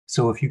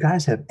So if you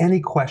guys have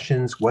any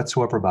questions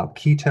whatsoever about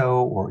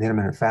keto or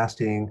intermittent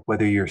fasting,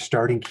 whether you're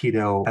starting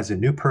keto as a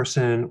new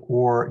person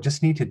or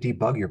just need to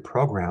debug your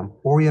program,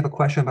 or you have a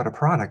question about a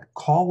product,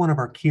 call one of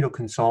our keto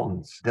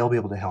consultants. They'll be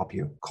able to help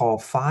you. Call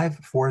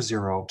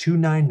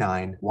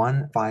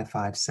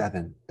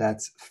 540-299-1557.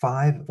 That's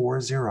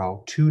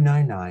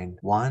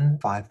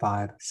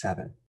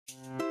 540-299-1557.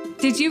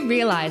 Did you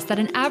realize that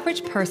an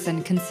average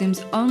person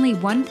consumes only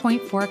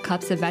 1.4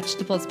 cups of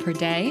vegetables per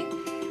day?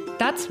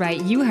 That's right,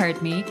 you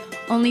heard me.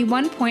 Only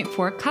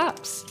 1.4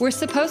 cups. We're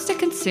supposed to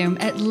consume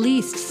at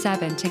least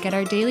 7 to get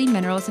our daily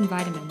minerals and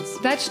vitamins.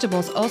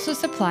 Vegetables also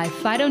supply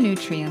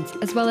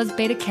phytonutrients as well as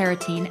beta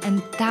carotene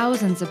and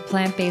thousands of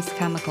plant-based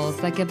chemicals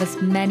that give us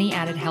many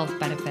added health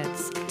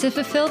benefits. To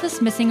fulfill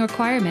this missing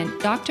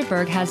requirement, Dr.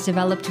 Berg has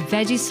developed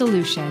Veggie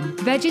Solution.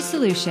 Veggie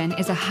Solution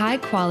is a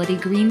high-quality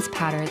greens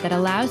powder that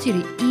allows you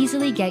to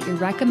easily get your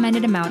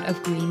recommended amount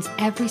of greens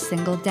every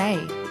single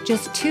day.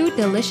 Just 2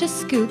 delicious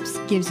scoops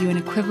gives you an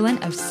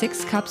equivalent of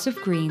 6 cups of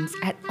greens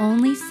at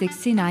only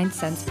 69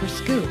 cents per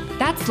scoop.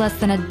 That's less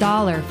than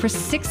 $1 for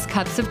 6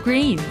 cups of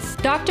greens.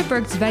 Dr.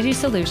 Berg's Veggie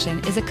Solution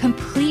is a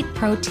complete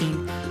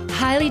protein,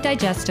 highly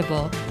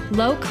digestible,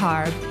 low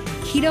carb,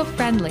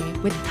 keto-friendly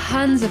with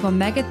tons of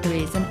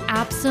omega-3s and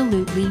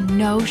absolutely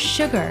no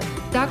sugar.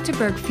 Dr.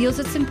 Berg feels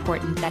it's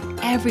important that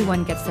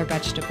everyone gets their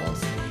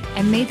vegetables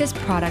and made this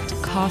product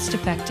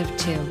cost-effective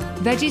too.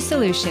 Veggie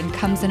Solution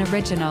comes in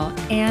original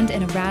and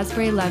in a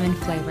raspberry lemon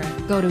flavor.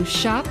 Go to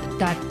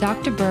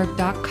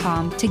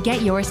shop.drberg.com to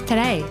get yours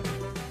today.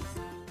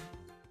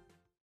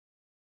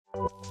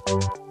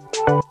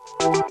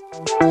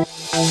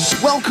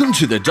 Welcome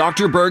to the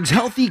Dr. Berg's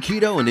Healthy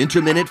Keto and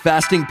Intermittent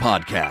Fasting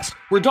Podcast,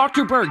 where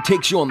Dr. Berg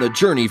takes you on the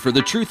journey for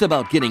the truth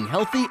about getting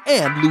healthy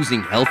and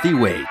losing healthy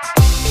weight.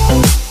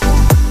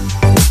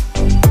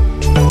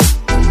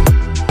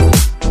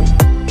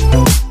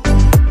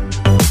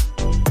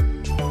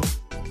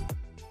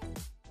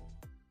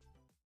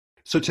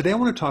 So today I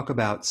want to talk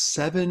about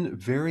 7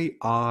 very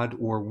odd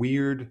or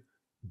weird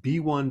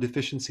B1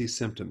 deficiency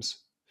symptoms.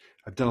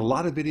 I've done a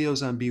lot of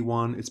videos on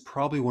B1. It's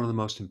probably one of the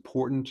most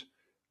important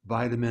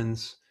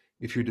vitamins.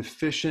 If you're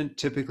deficient,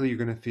 typically you're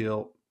going to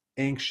feel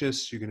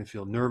anxious, you're going to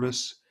feel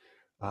nervous,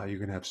 you're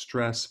going to have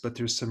stress, but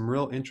there's some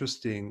real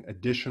interesting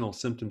additional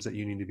symptoms that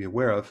you need to be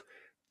aware of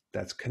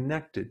that's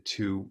connected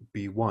to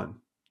B1,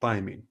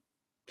 thiamine.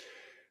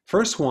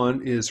 First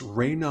one is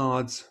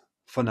Raynaud's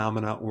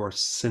phenomena or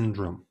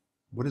syndrome.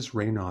 What is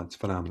Raynaud's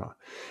phenomena?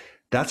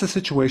 That's a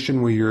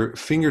situation where your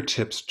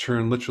fingertips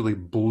turn literally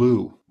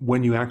blue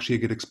when you actually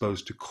get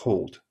exposed to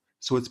cold.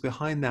 So what's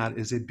behind that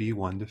is a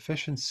B1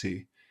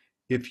 deficiency.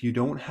 If you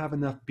don't have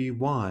enough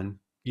B1,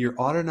 your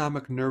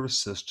autonomic nervous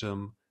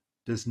system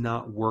does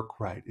not work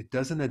right. It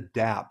doesn't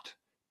adapt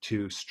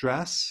to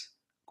stress,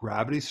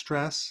 gravity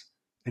stress,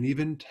 and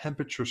even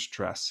temperature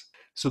stress.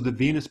 So the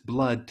venous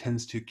blood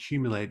tends to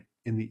accumulate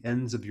in the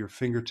ends of your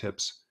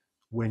fingertips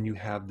when you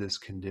have this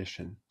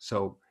condition.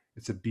 So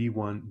it's a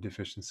B1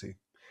 deficiency.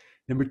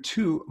 Number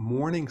 2,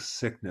 morning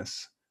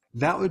sickness.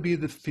 That would be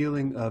the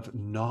feeling of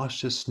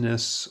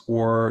nauseousness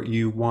or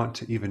you want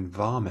to even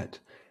vomit.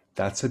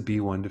 That's a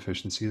B1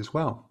 deficiency as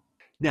well.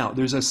 Now,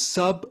 there's a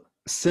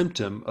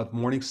sub-symptom of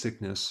morning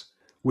sickness,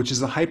 which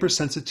is a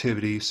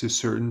hypersensitivity to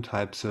certain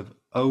types of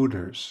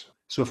odors.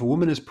 So if a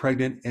woman is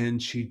pregnant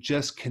and she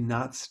just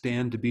cannot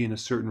stand to be in a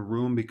certain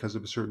room because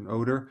of a certain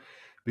odor,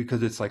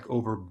 because it's like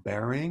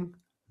overbearing,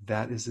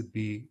 that is a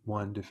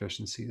B1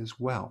 deficiency as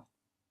well.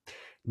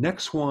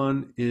 Next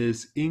one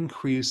is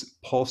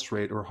increased pulse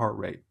rate or heart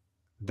rate.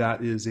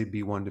 That is a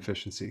B1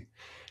 deficiency.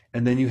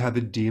 And then you have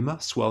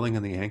edema, swelling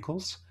in the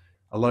ankles.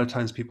 A lot of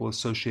times people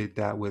associate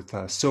that with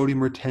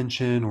sodium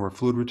retention or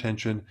fluid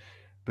retention,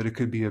 but it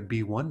could be a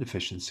B1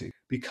 deficiency.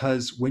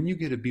 Because when you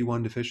get a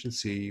B1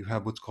 deficiency, you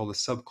have what's called a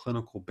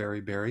subclinical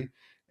beriberi,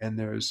 and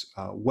there's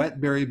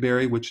wet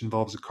beriberi, which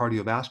involves the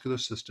cardiovascular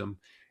system,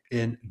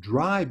 and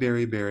dry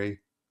beriberi,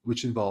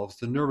 which involves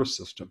the nervous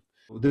system.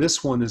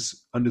 This one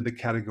is under the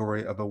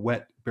category of a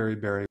wet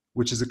beriberi,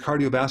 which is a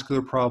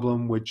cardiovascular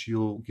problem, which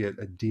you'll get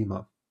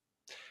edema.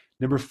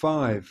 Number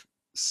 5,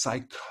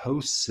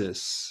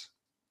 psychosis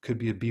could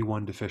be a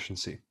B1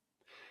 deficiency.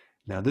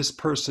 Now, this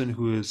person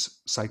who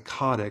is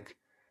psychotic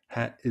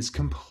is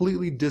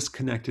completely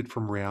disconnected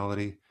from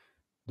reality.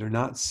 They're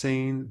not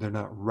sane, they're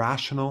not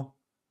rational,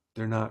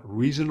 they're not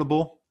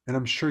reasonable, and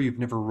I'm sure you've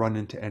never run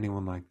into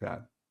anyone like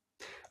that.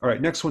 All right,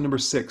 next one, number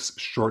 6,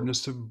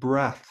 shortness of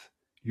breath.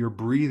 Your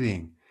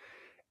breathing,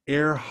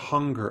 air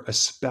hunger,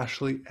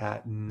 especially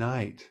at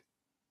night,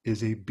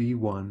 is a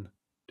B1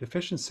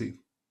 deficiency.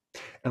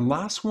 And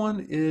last one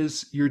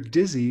is you're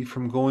dizzy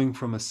from going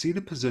from a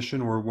seated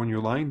position or when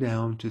you're lying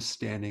down to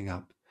standing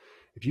up.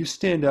 If you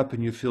stand up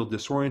and you feel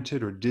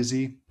disoriented or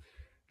dizzy,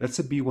 that's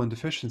a B1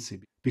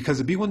 deficiency. Because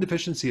a B1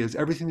 deficiency has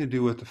everything to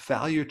do with the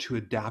failure to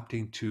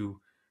adapting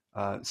to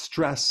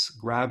stress,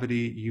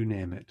 gravity, you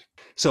name it.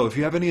 So if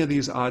you have any of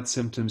these odd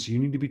symptoms, you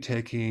need to be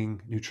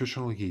taking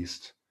nutritional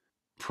yeast.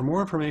 For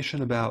more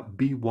information about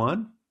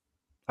B1,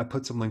 I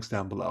put some links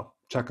down below.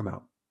 Check them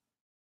out.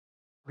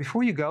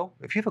 Before you go,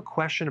 if you have a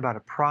question about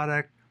a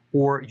product,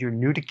 or you're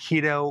new to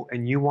keto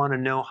and you want to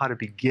know how to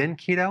begin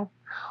keto,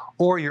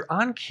 or you're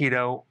on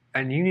keto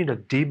and you need a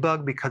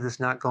debug because it's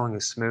not going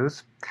as smooth,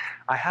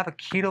 I have a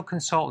keto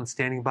consultant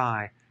standing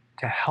by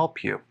to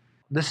help you.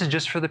 This is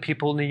just for the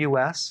people in the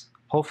US.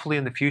 Hopefully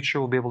in the future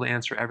we'll be able to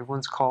answer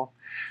everyone's call,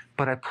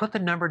 but I put the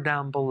number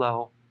down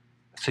below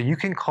so you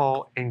can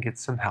call and get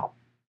some help.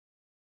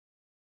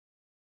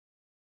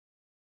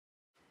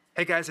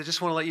 Hey guys, I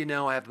just want to let you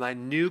know I have my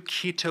new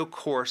keto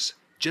course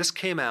just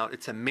came out.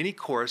 It's a mini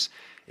course.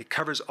 It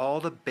covers all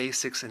the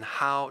basics and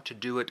how to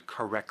do it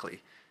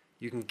correctly.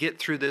 You can get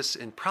through this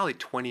in probably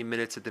 20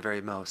 minutes at the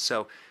very most.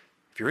 So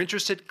if you're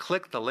interested,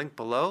 click the link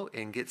below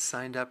and get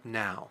signed up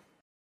now.